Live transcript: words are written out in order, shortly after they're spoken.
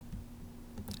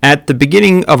At the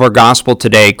beginning of our gospel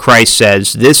today, Christ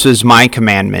says, "This is my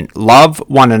commandment, love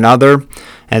one another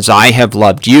as I have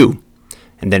loved you."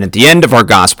 And then at the end of our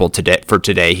gospel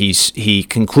today, he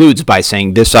concludes by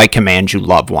saying, "This I command you,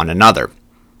 love one another."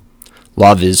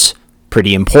 Love is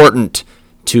pretty important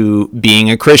to being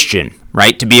a Christian,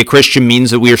 right? To be a Christian means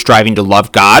that we are striving to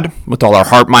love God with all our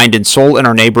heart, mind, and soul, and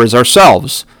our neighbor as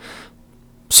ourselves.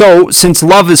 So, since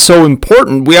love is so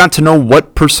important, we ought to know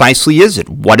what precisely is it.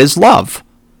 What is love?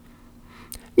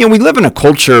 We live in a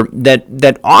culture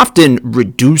that often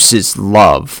reduces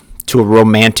love to a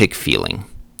romantic feeling.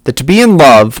 That to be in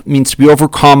love means to be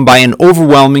overcome by an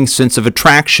overwhelming sense of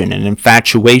attraction and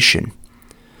infatuation.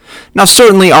 Now,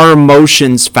 certainly our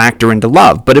emotions factor into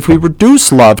love, but if we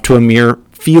reduce love to a mere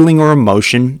feeling or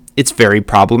emotion, it's very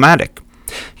problematic.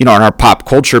 In our pop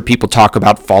culture, people talk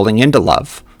about falling into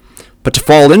love. But to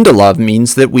fall into love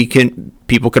means that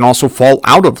people can also fall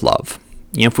out of love.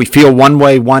 If we feel one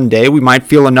way one day, we might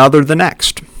feel another the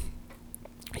next.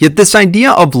 Yet this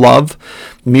idea of love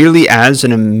merely as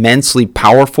an immensely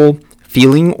powerful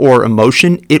feeling or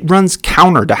emotion, it runs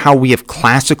counter to how we have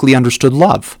classically understood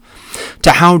love,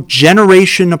 to how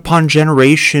generation upon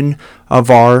generation of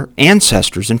our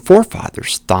ancestors and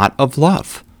forefathers thought of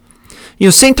love.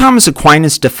 St. Thomas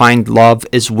Aquinas defined love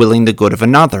as willing the good of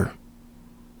another.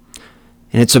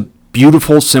 And it's a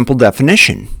beautiful, simple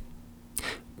definition.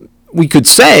 We could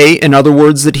say, in other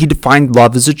words, that he defined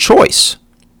love as a choice,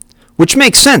 which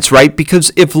makes sense, right?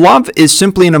 Because if love is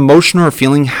simply an emotion or a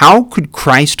feeling, how could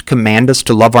Christ command us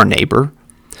to love our neighbor?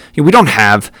 We don't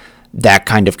have that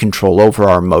kind of control over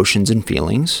our emotions and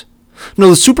feelings. No,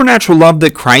 the supernatural love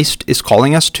that Christ is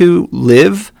calling us to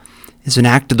live is an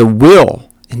act of the will.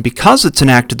 And because it's an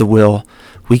act of the will,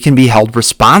 we can be held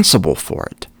responsible for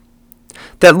it.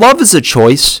 That love is a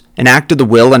choice, an act of the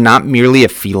will, and not merely a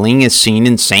feeling is seen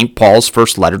in St. Paul's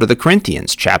first letter to the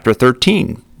Corinthians, chapter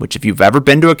 13, which if you've ever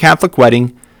been to a Catholic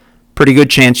wedding, pretty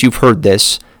good chance you've heard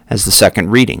this as the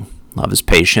second reading. Love is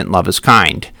patient, love is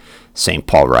kind, St.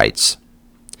 Paul writes.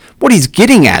 What he's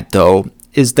getting at, though,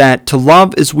 is that to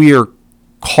love as we are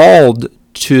called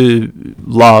to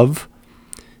love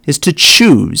is to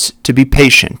choose to be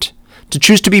patient, to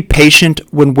choose to be patient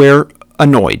when we're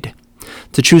annoyed,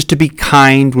 to choose to be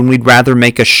kind when we'd rather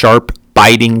make a sharp,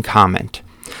 biting comment,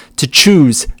 to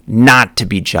choose not to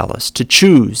be jealous, to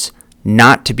choose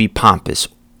not to be pompous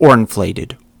or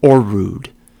inflated or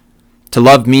rude. To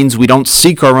love means we don't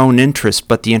seek our own interest,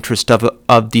 but the interest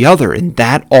of the other, and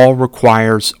that all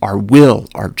requires our will,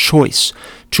 our choice.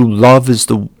 To love is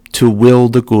to will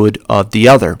the good of the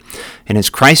other. And as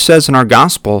Christ says in our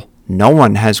gospel, no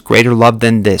one has greater love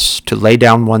than this, to lay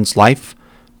down one's life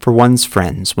for one's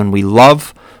friends. When we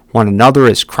love one another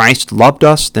as Christ loved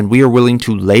us, then we are willing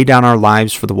to lay down our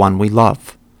lives for the one we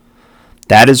love.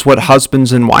 That is what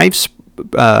husbands and wives.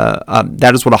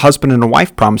 That is what a husband and a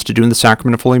wife promise to do in the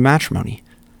sacrament of holy matrimony.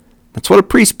 That's what a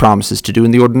priest promises to do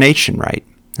in the ordination rite.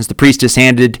 As the priest is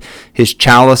handed his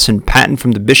chalice and paten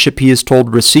from the bishop, he is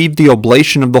told, "Receive the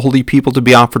oblation of the holy people to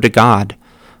be offered to God.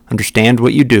 Understand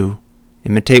what you do,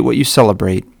 imitate what you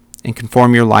celebrate, and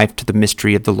conform your life to the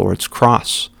mystery of the Lord's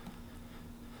cross."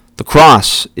 The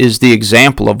cross is the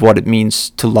example of what it means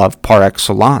to love par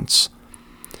excellence.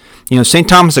 St.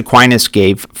 Thomas Aquinas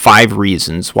gave 5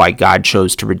 reasons why God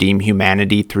chose to redeem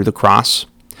humanity through the cross.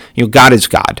 God is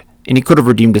God, and he could have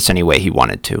redeemed us any way he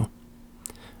wanted to.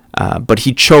 But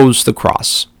he chose the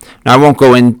cross. Now, I won't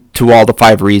go into all the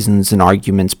 5 reasons and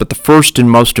arguments, but the first and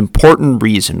most important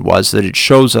reason was that it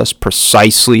shows us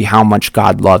precisely how much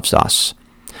God loves us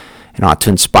and ought to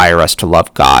inspire us to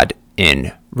love God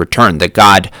in return. That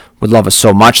God would love us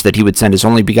so much that he would send his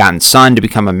only begotten Son to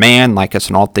become a man like us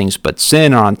in all things but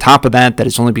sin. And on top of that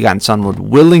his only begotten Son would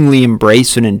willingly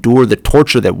embrace and endure the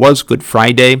torture that was Good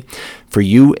Friday for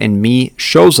you and me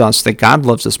shows us that God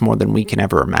loves us more than we can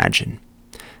ever imagine.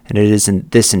 And it is in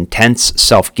this intense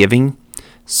self-giving,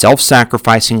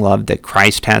 self-sacrificing love that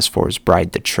Christ has for his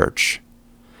bride, the church.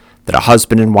 That a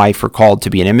husband and wife are called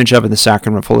to be an image of in the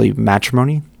sacrament of holy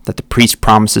matrimony, that the priest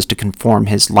promises to conform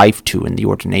his life to in the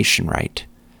ordination rite.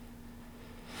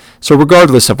 So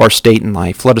regardless of our state in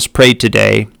life, let us pray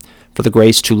today for the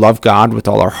grace to love God with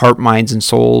all our heart, minds, and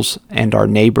souls, and our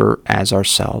neighbor as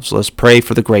ourselves. Let us pray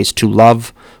for the grace to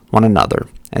love one another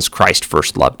as Christ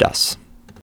first loved us.